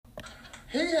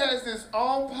He has his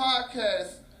own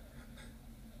podcast.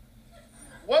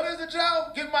 What is it, Joe?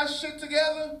 Get my shit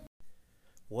together?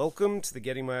 Welcome to the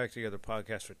Getting My Act Together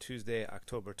podcast for Tuesday,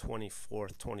 October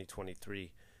 24th,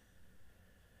 2023.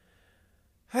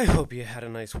 I hope you had a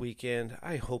nice weekend.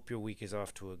 I hope your week is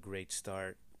off to a great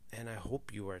start. And I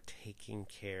hope you are taking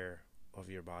care of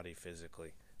your body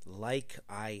physically, like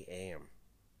I am.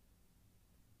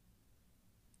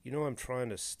 You know, I'm trying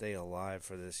to stay alive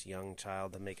for this young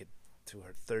child to make it to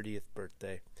her 30th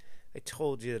birthday. I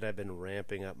told you that I've been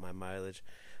ramping up my mileage.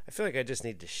 I feel like I just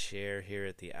need to share here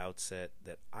at the outset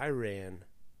that I ran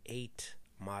 8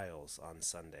 miles on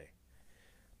Sunday.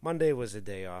 Monday was a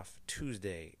day off.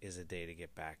 Tuesday is a day to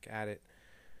get back at it.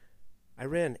 I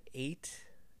ran 8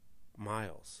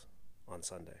 miles on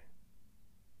Sunday.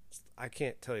 I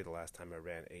can't tell you the last time I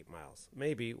ran 8 miles.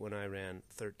 Maybe when I ran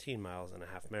 13 miles in a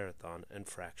half marathon and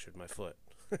fractured my foot.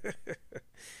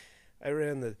 I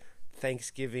ran the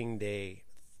Thanksgiving Day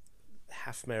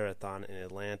half marathon in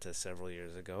Atlanta several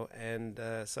years ago and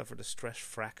suffered a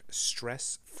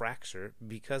stress fracture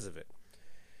because of it.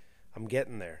 I'm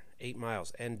getting there. 8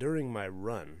 miles. And during my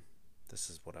run, this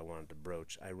is what I wanted to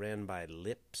broach, I ran by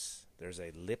Lips. There's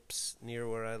a Lips near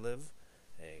where I live,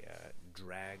 a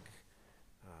drag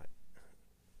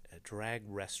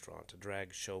restaurant, a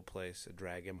drag show place, a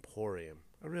drag emporium,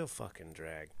 a real fucking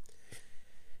drag.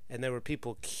 And there were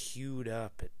people queued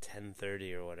up at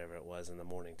 10:30 or whatever it was in the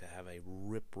morning to have a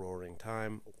rip-roaring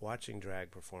time watching drag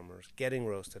performers, getting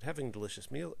roasted, having a delicious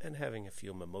meal, and having a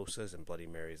few mimosas and Bloody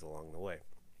Marys along the way.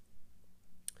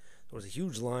 There was a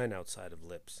huge line outside of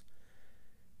Lips.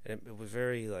 And it was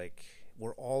very like,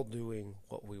 we're all doing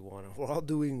what we want. We're all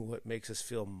doing what makes us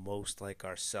feel most like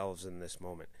ourselves in this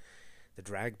moment. The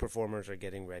drag performers are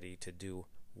getting ready to do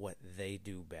what they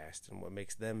do best and what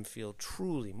makes them feel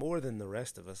truly, more than the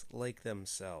rest of us, like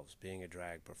themselves, being a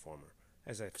drag performer.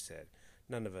 As I've said,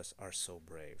 none of us are so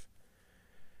brave.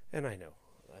 And I know,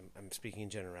 I'm speaking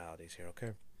generalities here,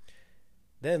 okay?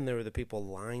 Then there were the people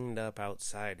lined up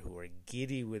outside who were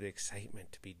giddy with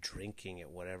excitement to be drinking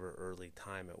at whatever early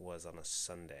time it was on a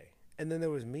Sunday. And then there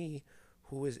was me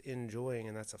who was enjoying,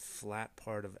 and that's a flat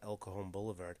part of El Cajon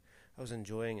Boulevard, I was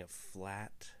enjoying a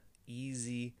flat,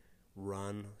 easy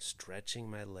run, stretching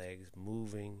my legs,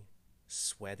 moving,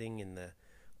 sweating in the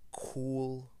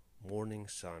cool morning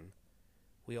sun.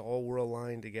 We all were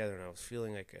aligned together, and I was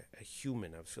feeling like a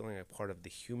human. I was feeling like part of the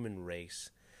human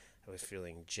race. I was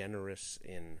feeling generous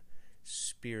in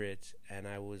spirit, and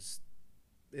I was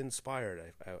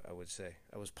inspired, I would say.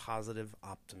 I was positive,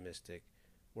 optimistic.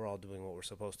 We're all doing what we're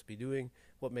supposed to be doing,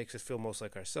 what makes us feel most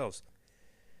like ourselves.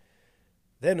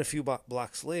 Then a few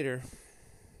blocks later,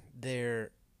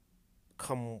 there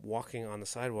come walking on the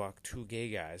sidewalk 2 gay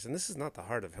guys. And this is not the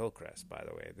heart of Hillcrest, by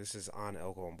the way. This is on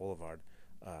El Cajon Boulevard,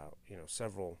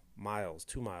 several miles,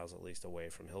 2 miles at least away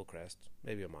from Hillcrest,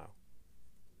 maybe a mile.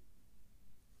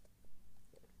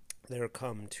 There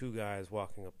come 2 guys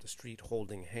walking up the street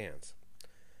holding hands,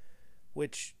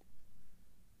 which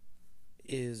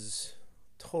is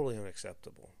totally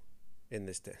unacceptable in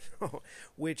this day,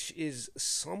 which is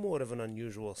somewhat of an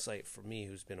unusual sight for me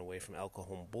who's been away from El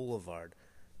Cajon Boulevard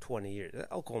 20 years.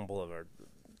 El Cajon Boulevard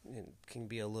can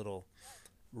be a little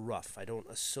rough. I don't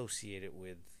associate it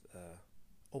with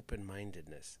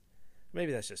open-mindedness.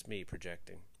 Maybe that's just me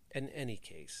projecting. In any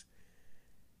case,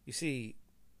 you see,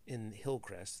 in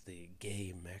Hillcrest, the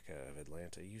gay mecca of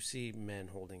Atlanta, you see men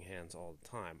holding hands all the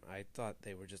time. I thought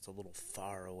they were just a little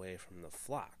far away from the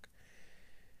flock.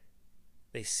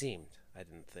 They seemed, I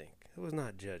didn't think. I was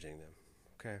not judging them,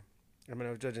 okay? I mean,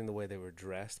 I was judging the way they were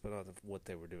dressed, but not what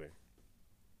they were doing.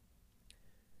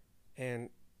 And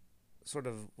sort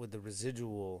of with the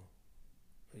residual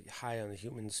high on the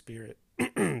human spirit,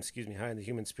 high on the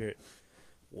human spirit.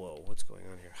 Whoa, what's going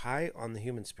on here? High on the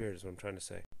human spirit is what I'm trying to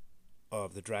say.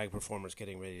 Of the drag performers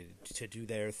getting ready to do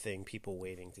their thing, people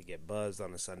waiting to get buzzed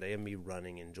on a Sunday, and me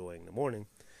running, enjoying the morning.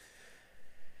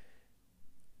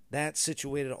 That's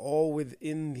situated all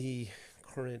within the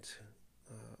current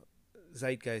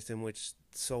zeitgeist in which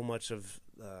so much of,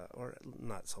 or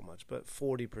not so much, but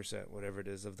 40%, whatever it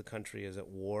is, of the country is at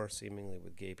war, seemingly,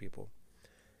 with gay people,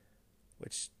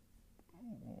 which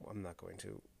I'm not going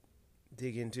to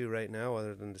dig into right now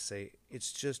other than to say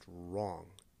it's just wrong,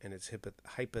 and it's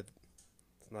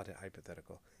not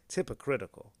hypothetical. It's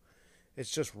hypocritical.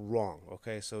 It's just wrong,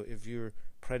 okay? So if you're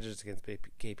prejudiced against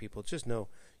gay people, just know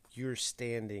you're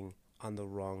standing on the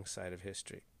wrong side of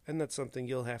history. And that's something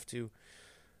you'll have to,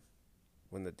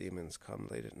 when the demons come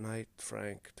late at night,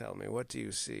 Frank, tell me, what do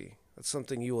you see? That's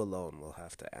something you alone will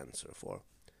have to answer for.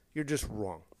 You're just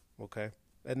wrong, okay?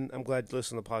 And I'm glad you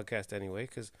listen to the podcast anyway,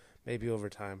 because maybe over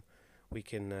time we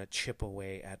can chip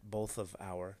away at both of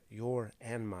your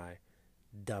and my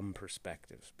dumb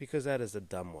perspectives, because that is a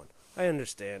dumb one. I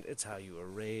understand it's how you were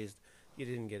raised. You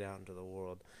didn't get out into the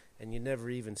world, and you never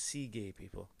even see gay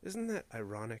people. Isn't that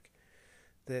ironic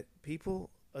that people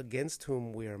against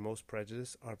whom we are most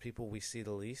prejudiced are people we see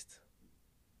the least,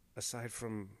 aside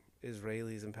from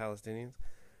Israelis and Palestinians?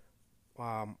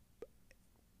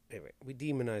 Anyway, we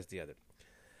demonize the other.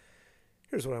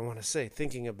 Here's what I want to say,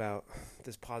 thinking about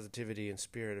this positivity and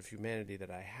spirit of humanity that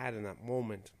I had in that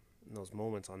moment, in those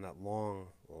moments on that long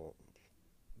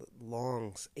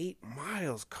 8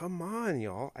 miles. Come on,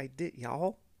 y'all. I did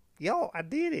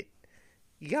it.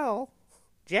 Y'all,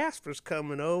 Jasper's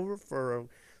coming over for a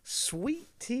sweet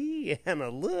tea and a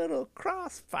little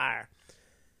crossfire.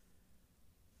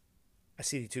 I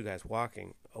see the two guys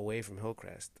walking away from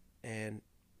Hillcrest, and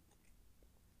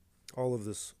all of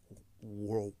this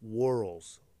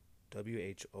whirls,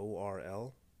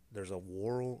 W-H-O-R-L. There's a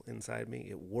whirl inside me.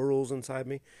 It whirls inside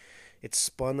me. It's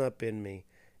spun up in me.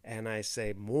 And I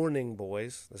say, morning,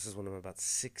 boys. This is when I'm about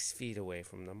 6 feet away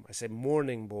from them. I say,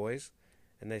 morning, boys.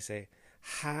 And they say,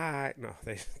 hi. No,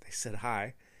 they said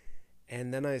hi.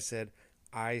 And then I said,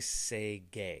 I say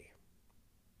gay.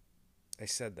 I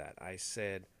said that. I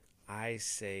said, I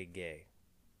say gay.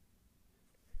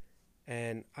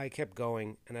 And I kept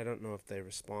going, and I don't know if they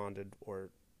responded or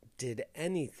did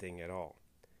anything at all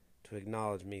to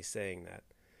acknowledge me saying that.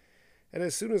 And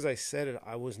as soon as I said it,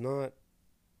 I was not,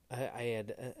 I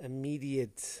had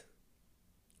immediate,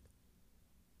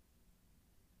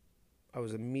 I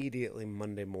was immediately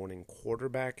Monday morning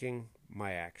quarterbacking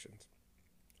my actions.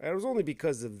 And it was only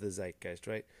because of the zeitgeist,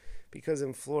 right? Because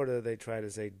in Florida, they try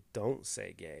to say, don't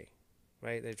say gay,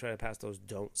 right? They try to pass those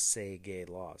don't say gay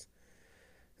laws.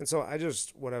 And so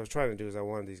what I was trying to do is I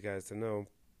wanted these guys to know,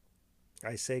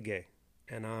 I say gay,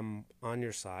 and I'm on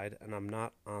your side, and I'm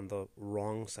not on the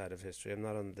wrong side of history. I'm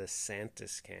not on the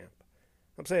DeSantis camp.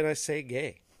 I'm saying I say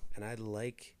gay, and I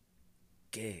like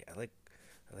gay. I like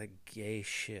gay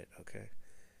shit, okay?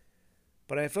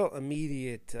 But I felt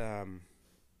immediate,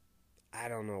 I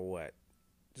don't know what,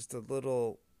 just a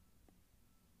little,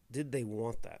 did they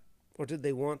want that? Or did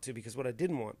they want to? Because what I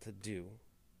didn't want to do,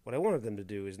 what I wanted them to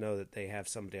do is know that they have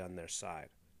somebody on their side,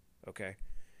 okay?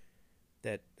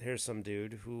 That here's some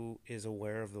dude who is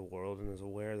aware of the world and is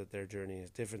aware that their journey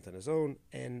is different than his own,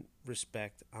 and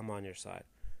respect, I'm on your side.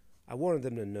 I wanted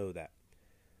them to know that.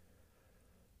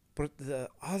 But the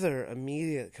other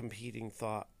immediate competing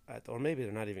thought, or maybe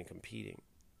they're not even competing,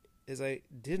 is I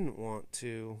didn't want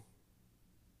to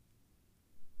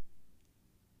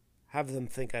have them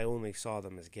think I only saw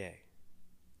them as gay.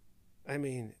 I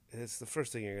mean, it's the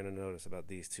first thing you're going to notice about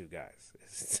these two guys.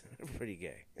 It's pretty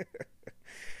gay.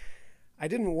 I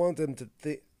didn't want them to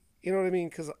think, you know what I mean?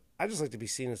 Because I just like to be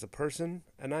seen as a person,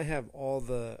 and I have all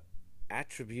the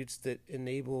attributes that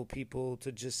enable people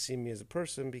to just see me as a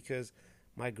person, because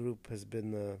my group has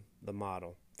been the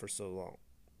model for so long.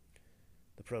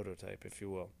 The prototype, if you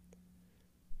will.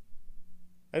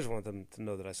 I just want them to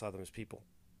know that I saw them as people.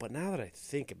 But now that I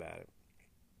think about it,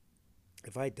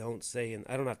 if I don't say, and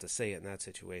I don't have to say it in that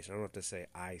situation, I don't have to say,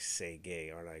 I say gay,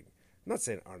 aren't I? I'm not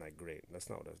saying, aren't I great? That's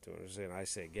not what I was doing. I was saying, I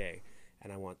say gay,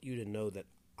 and I want you to know that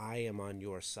I am on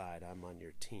your side. I'm on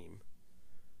your team.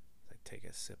 I take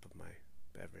a sip of my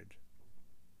beverage.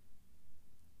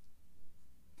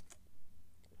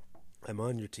 I'm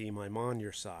on your team. I'm on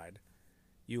your side.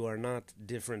 You are not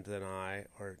different than I,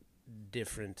 or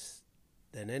different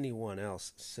than anyone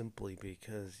else, simply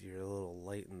because you're a little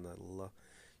light in the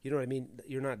you know what I mean?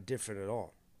 You're not different at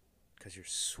all, because you're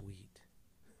sweet.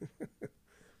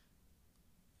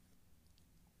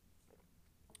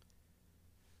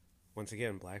 Once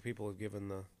again, black people have given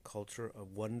the culture a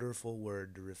wonderful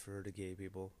word to refer to gay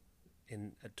people,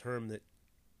 in a term that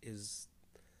is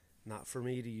not for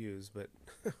me to use, but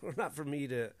or not for me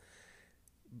to.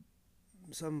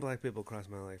 Some black people across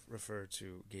my life refer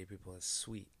to gay people as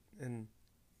sweet, and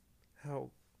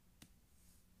how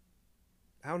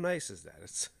nice is that?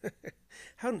 It's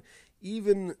how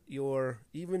even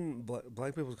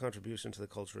black people's contribution to the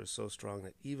culture is so strong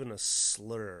that even a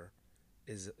slur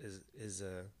is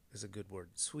a good word.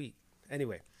 Sweet.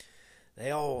 Anyway, they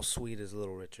all sweet as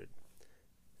Little Richard.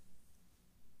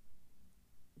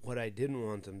 What I didn't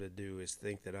want them to do is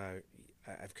think that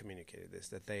I've communicated this,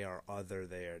 that they are other,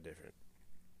 they are different.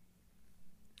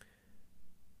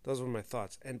 Those were my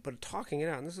thoughts. But talking it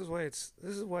out, and this is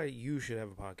why you should have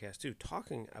a podcast too.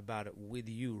 Talking about it with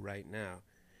you right now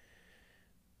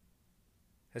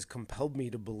has compelled me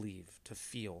to believe, to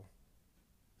feel,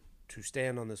 to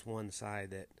stand on this one side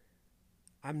that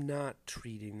I'm not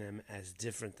treating them as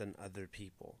different than other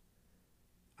people.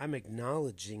 I'm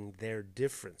acknowledging their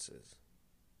differences,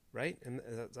 right? And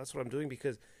that's what I'm doing,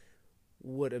 because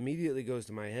what immediately goes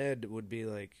to my head would be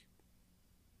like,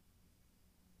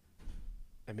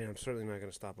 I mean, I'm certainly not going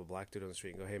to stop a black dude on the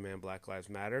street and go, hey man, Black Lives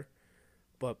Matter.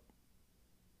 But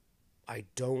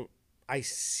I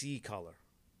see color.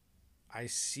 I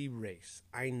see race.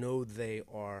 I know they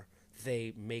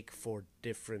make for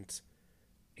different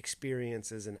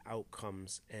experiences and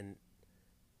outcomes and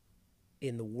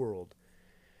in the world.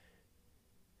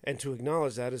 And to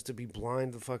acknowledge that is to be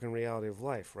blind to the fucking reality of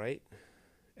life, right?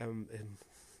 Am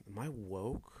I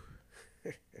woke?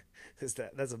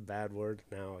 That's a bad word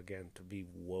now again, to be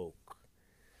woke.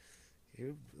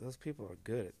 Those people are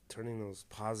good at turning those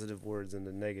positive words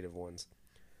into negative ones.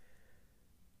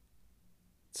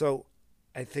 So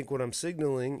I think what I'm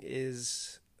signaling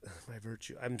is my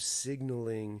virtue. I'm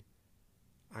signaling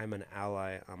I'm an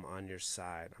ally. I'm on your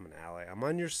side. I'm an ally. I'm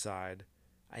on your side.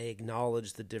 I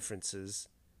acknowledge the differences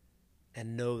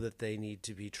and know that they need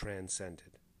to be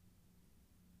transcended.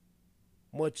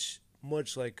 Much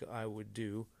like I would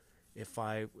do if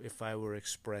I were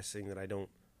expressing that I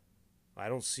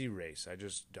don't see race. I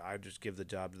just give the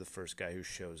job to the first guy who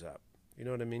shows up. You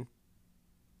know what I mean?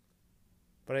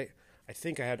 But I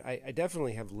think I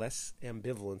definitely have less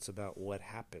ambivalence about what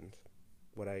happened,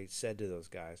 what I said to those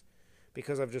guys,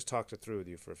 because I've just talked it through with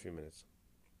you for a few minutes.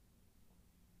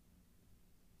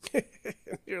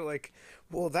 You're like,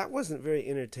 well, that wasn't very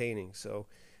entertaining, so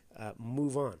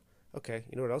move on. Okay,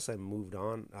 you know what else I moved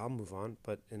on? I'll move on,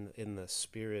 but in the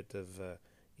spirit of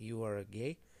you are a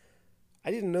gay,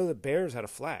 I didn't know that bears had a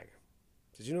flag.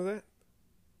 Did you know that?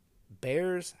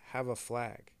 Bears have a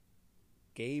flag.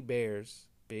 Gay bears,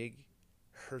 big,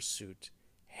 hirsute,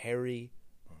 hairy,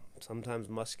 sometimes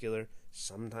muscular,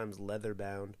 sometimes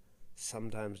leather-bound,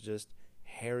 sometimes just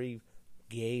hairy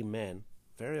gay men,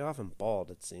 very often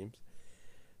bald, it seems.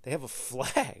 They have a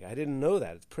flag. I didn't know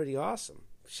that. It's pretty awesome.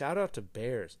 Shout out to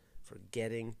bears for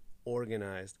getting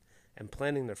organized and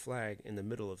planting their flag in the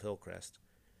middle of Hillcrest.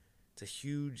 It's a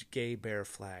huge gay bear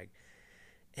flag.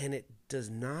 And it does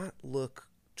not look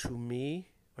to me,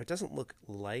 or it doesn't look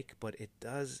like, but it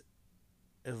does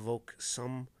evoke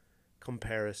some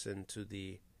comparison to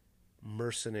the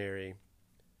mercenary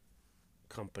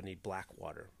company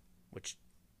Blackwater, which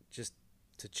just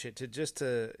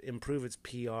to improve its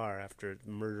PR after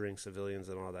murdering civilians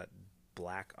and all that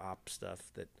black op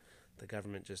stuff that the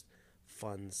government just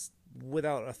funds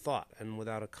without a thought and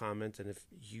without a comment. And if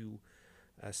you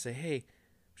say, hey,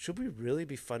 should we really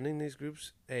be funding these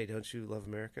groups? Hey, don't you love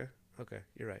America? Okay,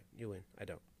 you're right. You win. I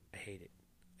don't. I hate it.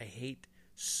 I hate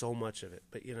so much of it.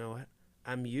 But you know what?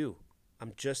 I'm you.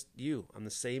 I'm just you. I'm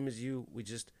the same as you. We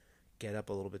just get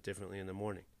up a little bit differently in the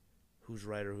morning. Who's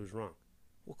right or who's wrong?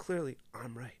 Well, clearly,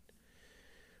 I'm right.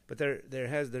 But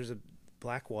there's a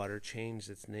Blackwater changed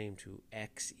its name to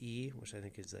XE, which I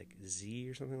think is like Z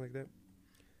or something like that.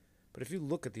 But if you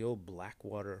look at the old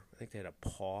Blackwater, I think they had a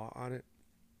paw on it.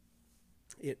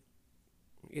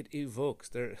 It evokes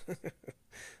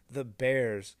the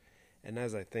bears. And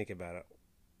as I think about it,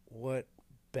 what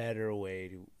better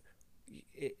way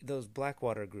those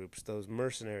Blackwater groups, those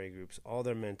mercenary groups, all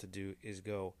they're meant to do is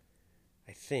go,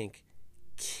 I think,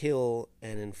 kill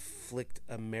and inflict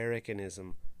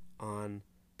Americanism on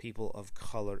people of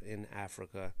color in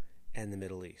Africa and the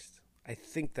Middle East. I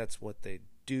think that's what they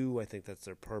do. I think that's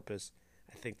their purpose.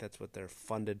 I think that's what they're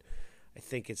funded. I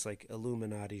think it's like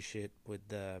Illuminati shit with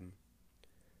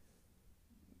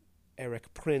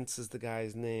Eric Prince is the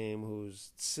guy's name,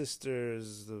 whose sister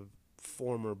is the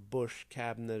former Bush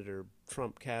cabinet or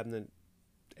Trump cabinet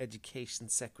education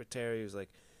secretary. Who's like,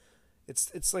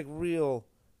 it's like real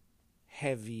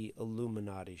heavy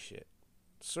Illuminati shit.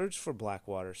 Search for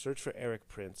Blackwater, search for Eric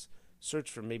Prince, search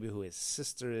for maybe who his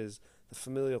sister is, the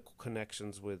familial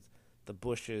connections with the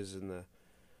Bushes and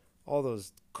all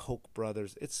those Koch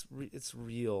brothers. It's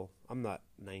real. I'm not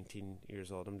 19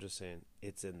 years old. I'm just saying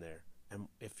it's in there. And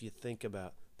if you think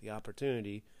about the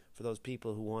opportunity for those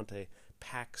people who want a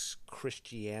Pax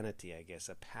Christianity, I guess,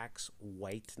 a Pax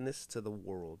whiteness to the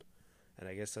world, and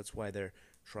I guess that's why they're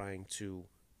trying to,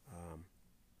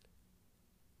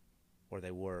 or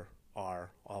they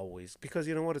are always, because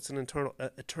you know what? It's an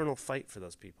eternal fight for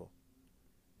those people.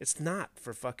 It's not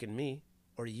for fucking me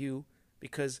or you,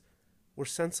 because we're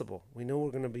sensible. We know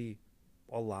we're going to be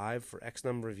alive for X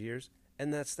number of years,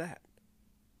 and that's that.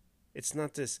 It's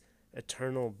not this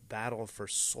eternal battle for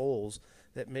souls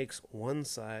that makes one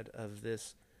side of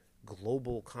this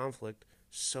global conflict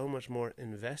so much more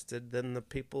invested than the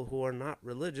people who are not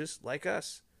religious like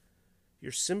us.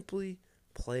 You're simply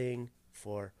playing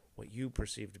for what you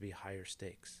perceive to be higher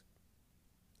stakes.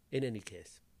 In any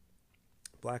case,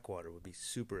 Blackwater would be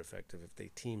super effective if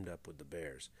they teamed up with the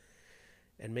Bears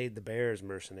and made the Bears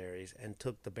mercenaries and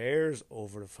took the Bears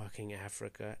over to fucking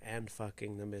Africa and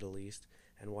fucking the Middle East.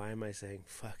 And why am I saying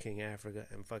fucking Africa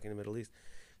and fucking the Middle East?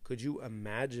 Could you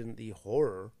imagine the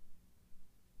horror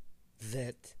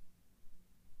that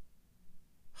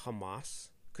Hamas,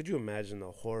 could you imagine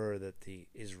the horror that the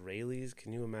Israelis,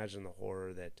 can you imagine the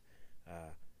horror that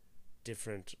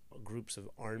different groups of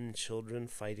armed children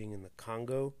fighting in the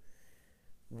Congo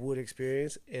would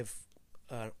experience if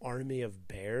an army of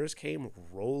bears came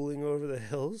rolling over the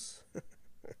hills,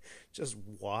 just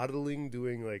waddling,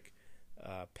 doing like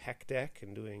pec deck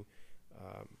and doing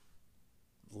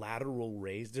lateral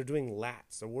raise. They're doing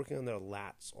lats. They're working on their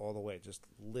lats all the way, just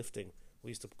lifting. We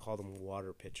used to call them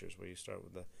water pitchers, where you start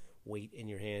with the weight in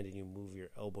your hand and you move your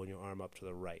elbow and your arm up to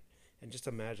the right. And just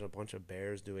imagine a bunch of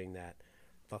bears doing that,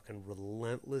 fucking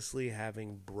relentlessly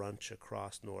having brunch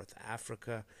across North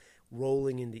Africa,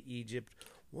 rolling into Egypt,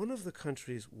 one of the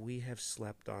countries we have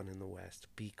slept on in the West,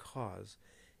 because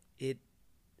it,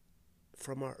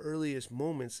 from our earliest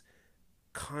moments,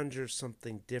 conjures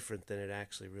something different than it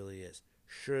actually really is.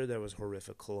 Sure, there was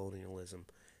horrific colonialism,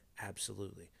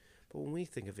 absolutely. But when we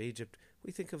think of Egypt,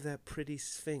 we think of that pretty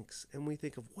sphinx, and we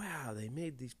think of, wow, they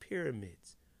made these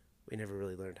pyramids. We never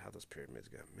really learned how those pyramids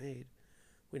got made.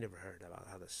 We never heard about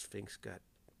how the Sphinx got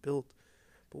built.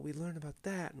 But we learn about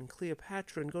that and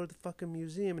Cleopatra and go to the fucking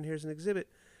museum, and here's an exhibit.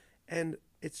 And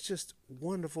it's just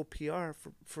wonderful PR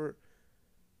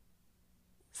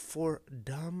for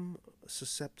dumb,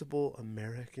 susceptible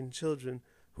American children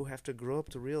who have to grow up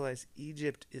to realize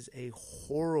Egypt is a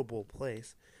horrible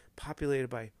place, populated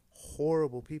by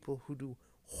horrible people who do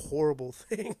horrible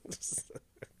things.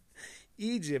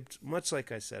 Egypt, much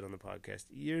like I said on the podcast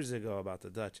years ago about the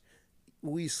Dutch,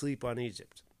 we sleep on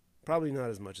Egypt. Probably not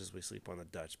as much as we sleep on the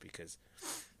Dutch, because,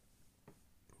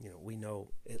 we know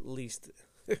at least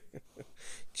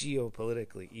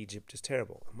geopolitically Egypt is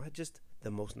terrible. Am I just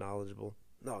the most knowledgeable?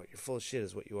 No, you're full of shit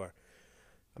is what you are.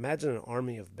 Imagine an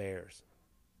army of bears.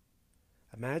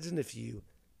 Imagine if you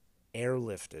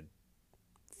airlifted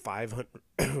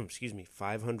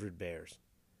 500 bears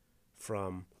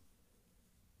from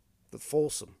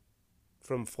Folsom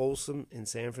in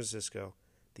San Francisco.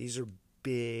 These are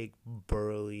big,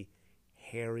 burly,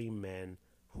 hairy men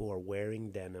who are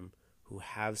wearing denim, who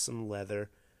have some leather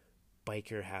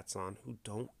biker hats on, who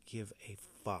don't give a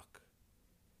fuck.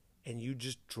 And you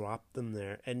just drop them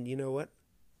there. And you know what?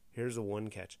 Here's a one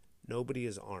catch. Nobody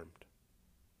is armed.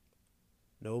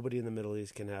 Nobody in the Middle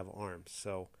East can have arms.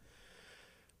 So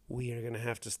we are going to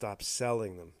have to stop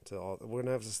selling them to all. We're going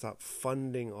to have to stop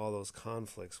funding all those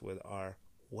conflicts with our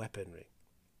weaponry.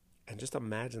 And just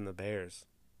imagine the bears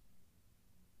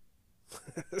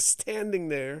standing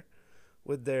there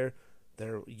with their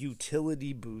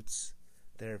utility boots,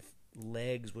 their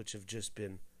legs, which have just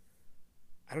been,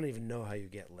 I don't even know how you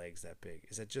get legs that big.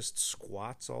 Is it just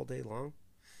squats all day long?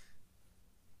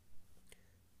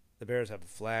 The Bears have a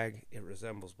flag. It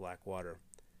resembles Blackwater.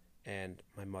 And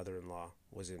my mother-in-law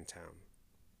was in town.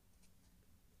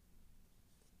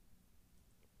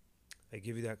 I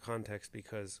give you that context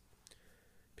because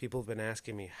people have been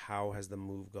asking me, how has the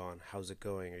move gone? How's it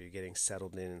going? Are you getting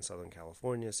settled in Southern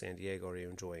California, San Diego? Are you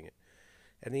enjoying it?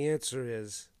 And the answer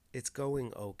is, it's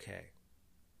going okay.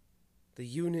 The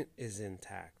unit is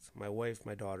intact. My wife,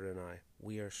 my daughter, and I,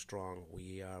 we are strong.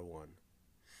 We are one.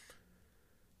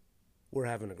 We're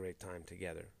having a great time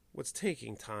together. What's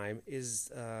taking time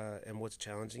is, and what's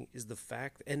challenging, is the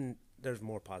fact, and there's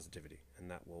more positivity,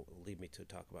 and that will lead me to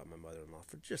talk about my mother-in-law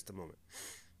for just a moment.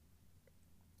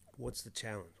 What's the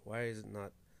challenge? Why is it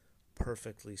not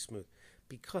perfectly smooth?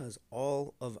 Because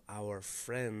all of our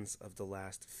friends of the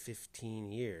last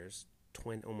 15 years,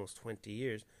 almost 20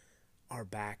 years, are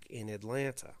back in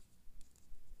Atlanta.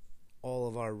 All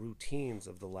of our routines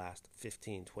of the last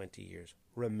 15, 20 years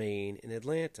remain in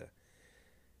Atlanta.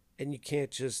 And you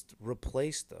can't just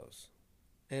replace those.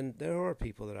 And there are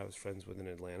people that I was friends with in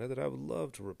Atlanta that I would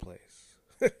love to replace.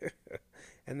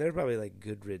 And they're probably like,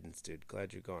 good riddance, dude.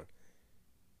 Glad you're gone.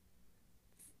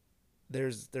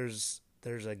 There's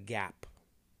a gap.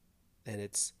 And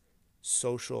it's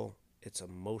social, it's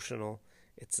emotional,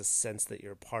 it's a sense that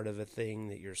you're part of a thing,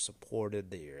 that you're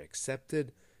supported, that you're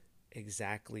accepted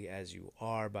exactly as you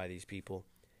are by these people.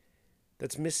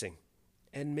 That's missing.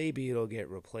 And maybe it'll get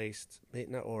replaced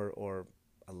or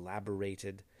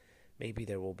elaborated. Maybe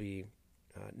there will be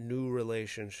new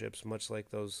relationships, much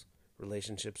like those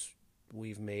relationships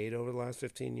we've made over the last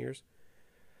 15 years.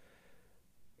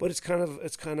 But it's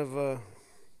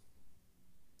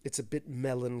a bit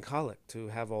melancholic to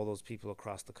have all those people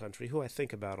across the country who I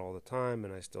think about all the time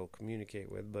and I still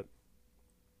communicate with, but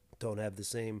don't have the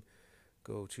same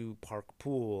go to park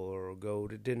pool or go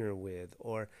to dinner with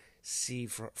or see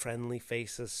friendly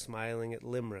faces smiling at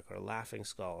Limerick or Laughing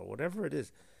Skull or whatever it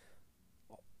is.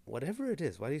 Whatever it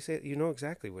is. Why do you say it? You know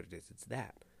exactly what it is. It's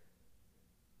that.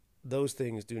 Those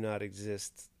things do not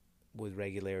exist with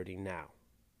regularity now.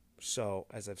 So,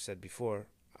 as I've said before,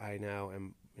 I now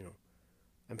am,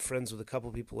 I'm friends with a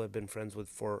couple people I've been friends with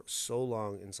for so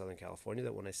long in Southern California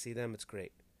that when I see them, it's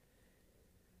great.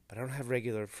 But I don't have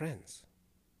regular friends.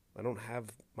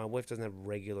 My wife doesn't have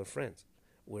regular friends.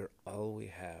 We're all we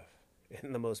have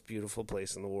in the most beautiful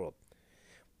place in the world.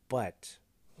 But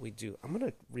we do. I'm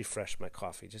going to refresh my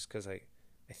coffee just because I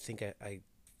think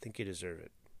you deserve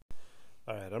it.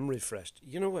 All right, I'm refreshed.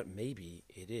 You know what maybe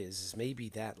it is maybe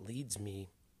that leads me,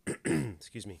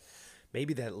 excuse me,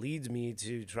 maybe that leads me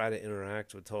to try to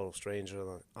interact with total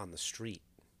strangers on the street.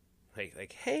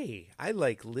 Like, hey, I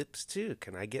like lips too.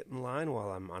 Can I get in line while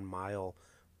I'm on mile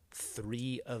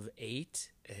 3 of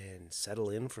 8 and settle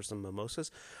in for some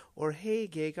mimosas? Or, hey,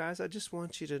 gay guys, I just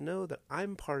want you to know that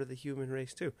I'm part of the human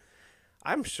race too.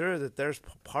 I'm sure that there's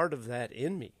part of that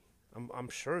in me. I'm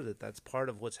sure that that's part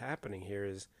of what's happening here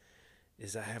is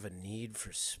I have a need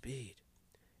for speed.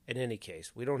 In any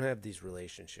case, we don't have these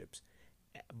relationships.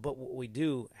 But what we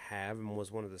do have, and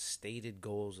was one of the stated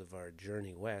goals of our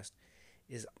journey west,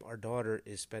 is our daughter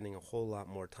is spending a whole lot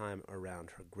more time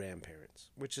around her grandparents,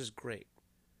 which is great.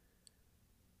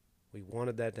 We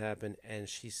wanted that to happen, and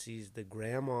she sees the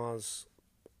grandmas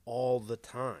all the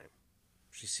time.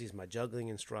 She sees my juggling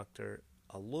instructor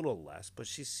a little less, but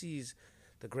she sees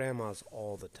the grandmas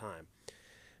all the time.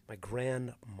 My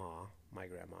grandmother,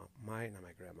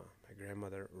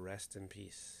 rest in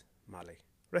peace, Molly.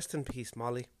 Rest in peace,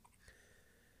 Molly.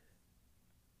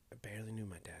 I barely knew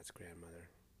my dad's grandmother.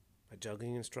 My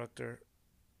juggling instructor,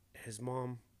 his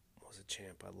mom was a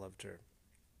champ. I loved her.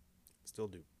 Still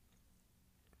do.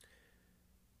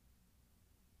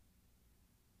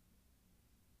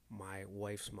 My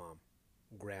wife's mom,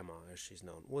 Grandma as she's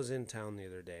known, was in town the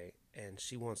other day, and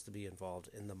she wants to be involved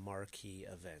in the marquee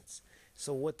events.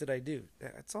 So what did I do?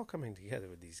 It's all coming together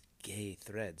with these gay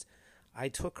threads. I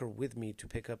took her with me to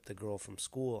pick up the girl from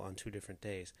school on 2 different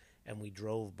days, and we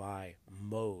drove by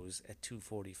Moe's at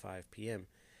 2:45 p.m.,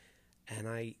 and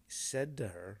I said to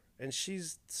her, and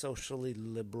she's socially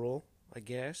liberal, I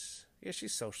guess. Yeah,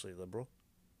 she's socially liberal.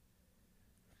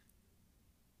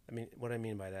 I mean, what I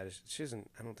mean by that is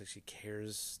I don't think she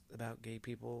cares about gay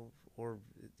people or,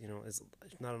 is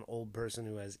not an old person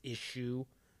who has issue,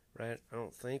 right? I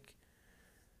don't think.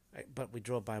 But we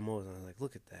drove by Moe's and I was like,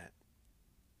 look at that.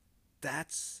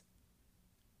 That's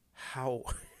how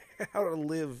to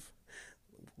live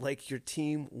like your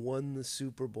team won the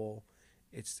Super Bowl.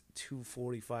 It's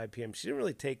 2:45 p.m. She didn't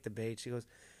really take the bait. She goes,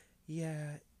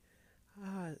 yeah,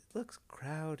 it looks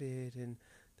crowded, and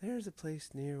there's a place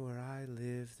near where I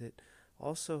live that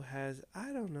also has,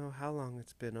 I don't know how long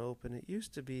it's been open. It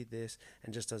used to be this,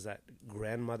 and just does that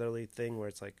grandmotherly thing where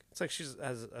it's like she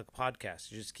has a podcast.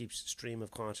 She just keeps stream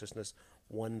of consciousness.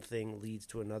 One thing leads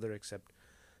to another, except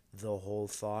the whole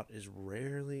thought is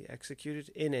rarely executed.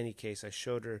 In any case, I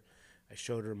showed her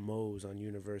Moe's on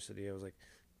University. I was like,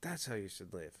 that's how you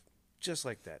should live. Just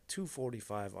like that.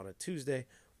 2:45 on a Tuesday.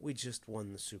 We just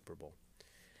won the Super Bowl.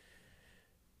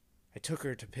 I took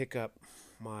her to pick up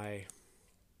my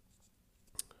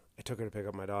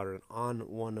daughter, and on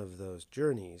one of those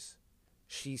journeys,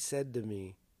 she said to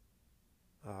me,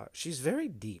 she's very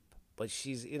deep, but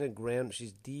she's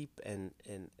deep and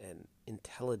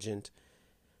intelligent,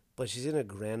 but she's in a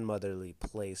grandmotherly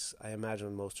place. I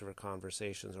imagine most of her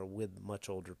conversations are with much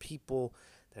older people.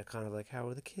 They're kind of like, how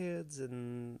are the kids,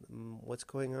 and what's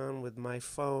going on with my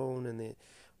phone, and the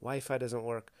Wi-Fi doesn't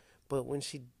work. But when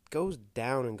she goes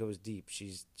down and goes deep,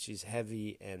 she's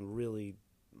heavy and really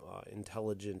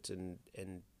intelligent and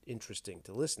interesting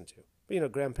to listen to.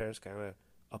 But, grandparents kind of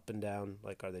up and down,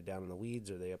 like, are they down in the weeds,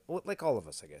 or are they up? Well, like all of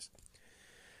us, I guess.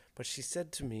 But she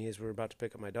said to me as we were about to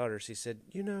pick up my daughter, she said,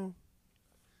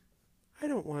 I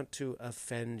don't want to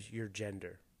offend your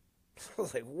gender. I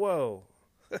was like, whoa.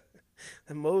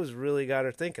 And Moe's really got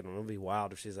her thinking. It would be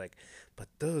wild if she's like, but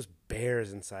those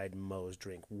bears inside Moe's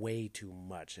drink way too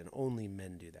much, and only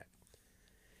men do that.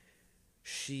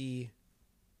 She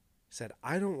said,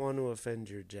 I don't want to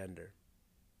offend your gender.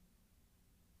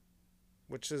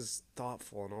 Which is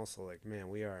thoughtful, and also like, man,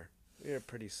 we are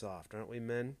pretty soft, aren't we,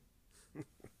 men?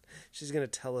 She's going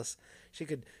to tell us, she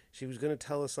was going to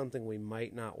tell us something we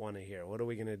might not want to hear. What are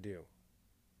we going to do?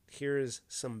 Here is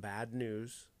some bad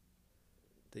news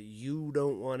that you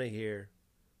don't want to hear.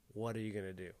 What are you going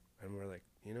to do? And we're like,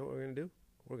 you know what we're going to do?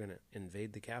 We're going to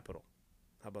invade the Capitol.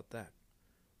 How about that?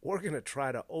 We're going to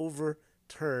try to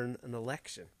overturn an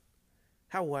election.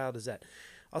 How wild is that?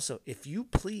 Also, if you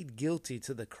plead guilty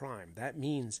to the crime, that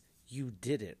means you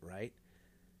did it, right?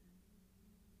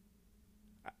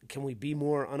 Can we be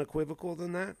more unequivocal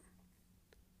than that?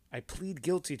 I plead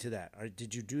guilty to that. Or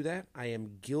did you do that? I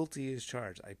am guilty as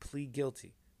charged. I plead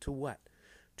guilty. To what?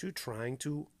 To trying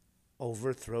to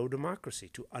overthrow democracy,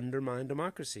 to undermine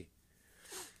democracy.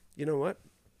 You know what?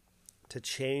 To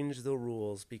change the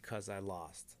rules because I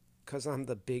lost. Because I'm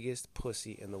the biggest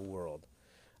pussy in the world.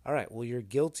 All right, well, you're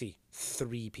guilty,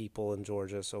 3 people in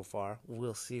Georgia so far.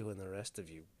 We'll see when the rest of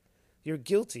you. You're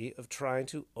guilty of trying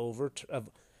to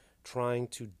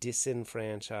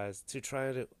disenfranchise, to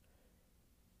try to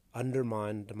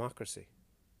undermine democracy.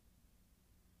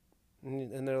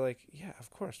 And they're like, yeah,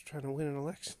 of course, trying to win an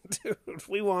election. Dude,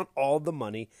 we want all the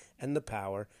money and the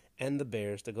power and the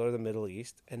bears to go to the Middle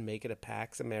East and make it a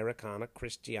Pax Americana,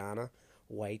 Christiana,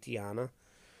 Whiteiana.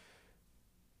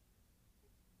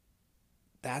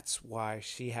 That's why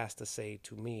she has to say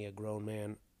to me, a grown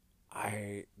man,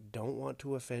 I don't want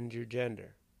to offend your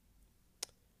gender.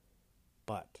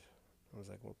 But I was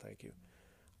like, well, thank you.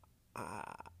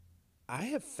 I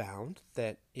have found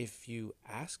that if you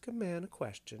ask a man a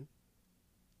question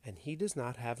and he does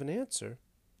not have an answer,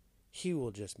 he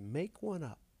will just make one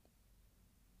up.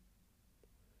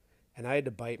 And I had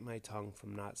to bite my tongue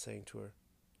from not saying to her,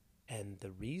 and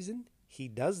the reason he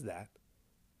does that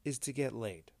is to get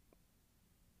laid.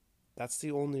 That's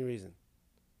the only reason.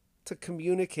 To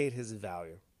communicate his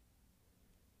value.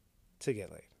 To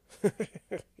get laid.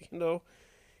 You know,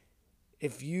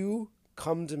 if you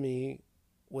come to me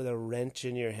with a wrench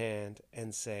in your hand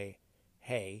and say,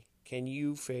 hey, can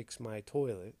you fix my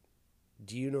toilet?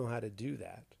 Do you know how to do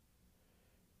that?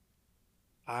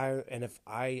 And if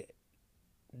I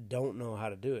don't know how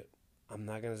to do it, I'm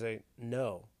not going to say,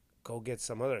 no, go get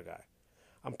some other guy.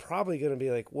 I'm probably going to be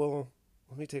like, well,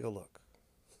 let me take a look.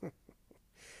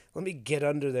 Let me get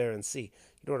under there and see.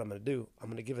 You know what I'm going to do? I'm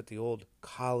going to give it the old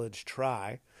college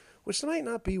try, which might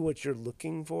not be what you're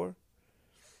looking for,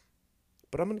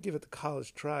 but I'm going to give it the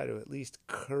college try to at least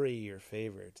curry your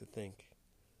favor, to think,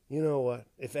 you know what?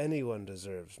 If anyone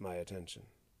deserves my attention,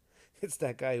 it's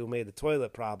that guy who made the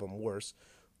toilet problem worse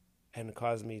and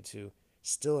caused me to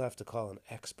still have to call an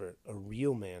expert, a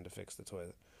real man, to fix the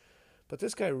toilet. But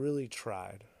this guy really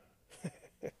tried.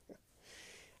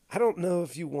 I don't know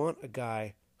if you want a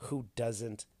guy who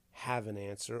doesn't have an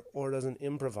answer or doesn't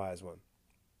improvise one.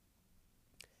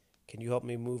 Can you help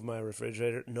me move my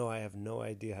refrigerator? No, I have no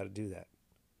idea how to do that.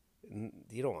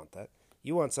 You don't want that.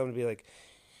 You want someone to be like,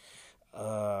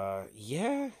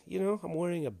 yeah, you know, I'm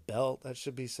wearing a belt. That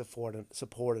should be support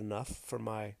enough for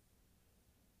my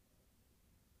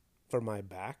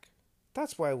back.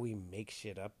 That's why we make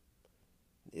shit up.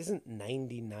 Isn't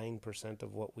 99%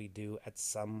 of what we do at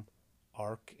some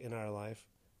arc in our life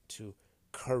to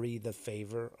curry the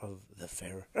favor of the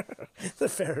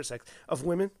fairer sex of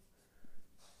women?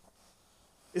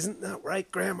 Isn't that right,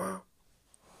 Grandma?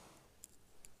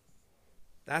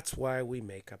 That's why we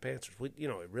make up answers. We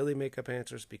really make up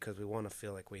answers because we want to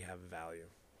feel like we have value.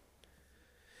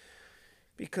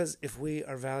 Because if we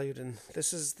are valued, and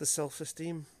this is the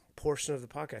self-esteem portion of the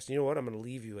podcast. You know what? I'm going to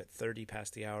leave you at 30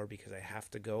 past the hour because I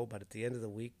have to go. But at the end of the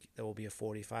week, there will be a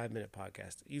 45-minute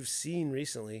podcast. You've seen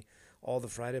recently all the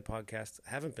Friday podcasts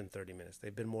haven't been 30 minutes.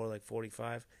 They've been more like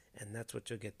 45, and that's what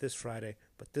you'll get this Friday.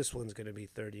 But this one's going to be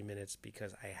 30 minutes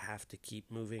because I have to keep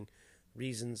moving.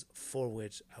 Reasons for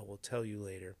which I will tell you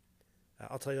later.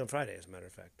 I'll tell you on Friday, as a matter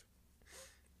of fact.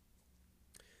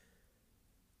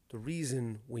 The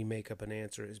reason we make up an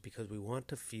answer is because we want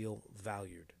to feel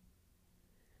valued.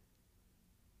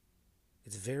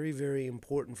 It's very, very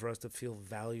important for us to feel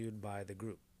valued by the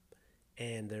group.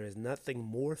 And there is nothing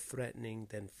more threatening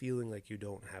than feeling like you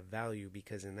don't have value,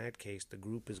 because in that case, the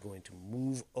group is going to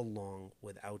move along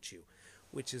without you,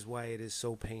 which is why it is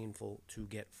so painful to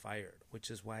get fired,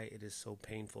 which is why it is so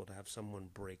painful to have someone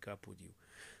break up with you.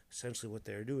 Essentially, what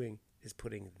they're doing is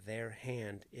putting their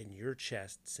hand in your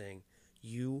chest saying,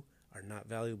 you are not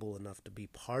valuable enough to be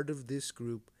part of this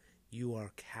group. You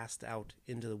are cast out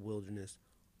into the wilderness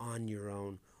on your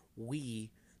own. We,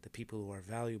 the people who are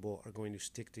valuable, are going to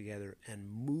stick together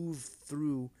and move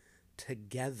through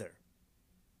together.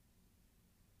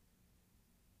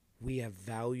 We have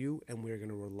value, and we are going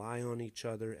to rely on each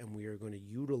other, and we are going to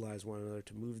utilize one another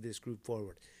to move this group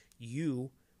forward.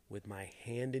 You, with my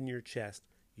hand in your chest,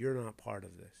 you're not part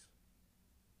of this.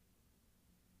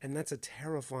 And that's a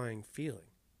terrifying feeling.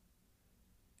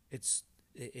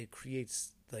 It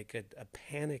creates like a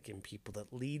panic in people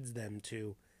that leads them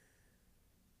to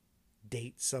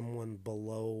date someone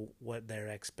below what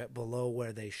they're below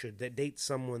where they should. That date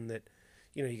someone that,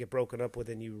 you get broken up with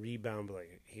and you rebound,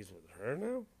 like, he's with her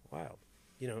now? Wild.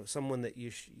 Someone that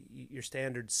your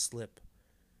standards slip.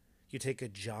 You take a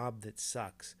job that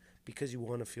sucks because you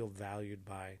want to feel valued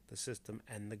by the system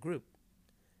and the group.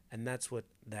 And that's what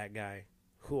that guy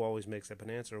who always makes up an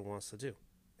answer wants to do.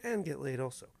 And get laid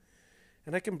also.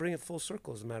 And I can bring it full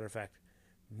circle, as a matter of fact.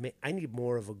 I need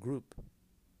more of a group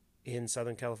in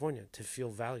Southern California to feel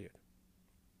valued.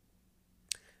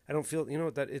 I don't feel,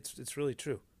 that it's really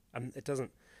true. It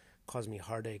doesn't cause me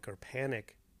heartache or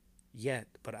panic yet,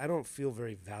 but I don't feel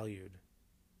very valued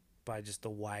by just the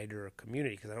wider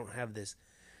community because I don't have this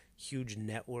huge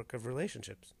network of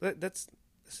relationships. This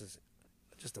is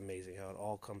just amazing how it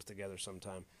all comes together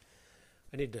sometime.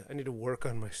 I need to work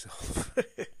on myself.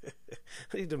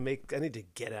 I need to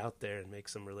get out there and make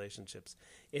some relationships.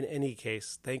 In any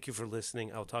case, thank you for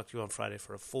listening. I'll talk to you on Friday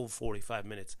for a full 45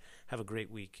 minutes. Have a great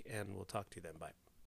week, and we'll talk to you then. Bye.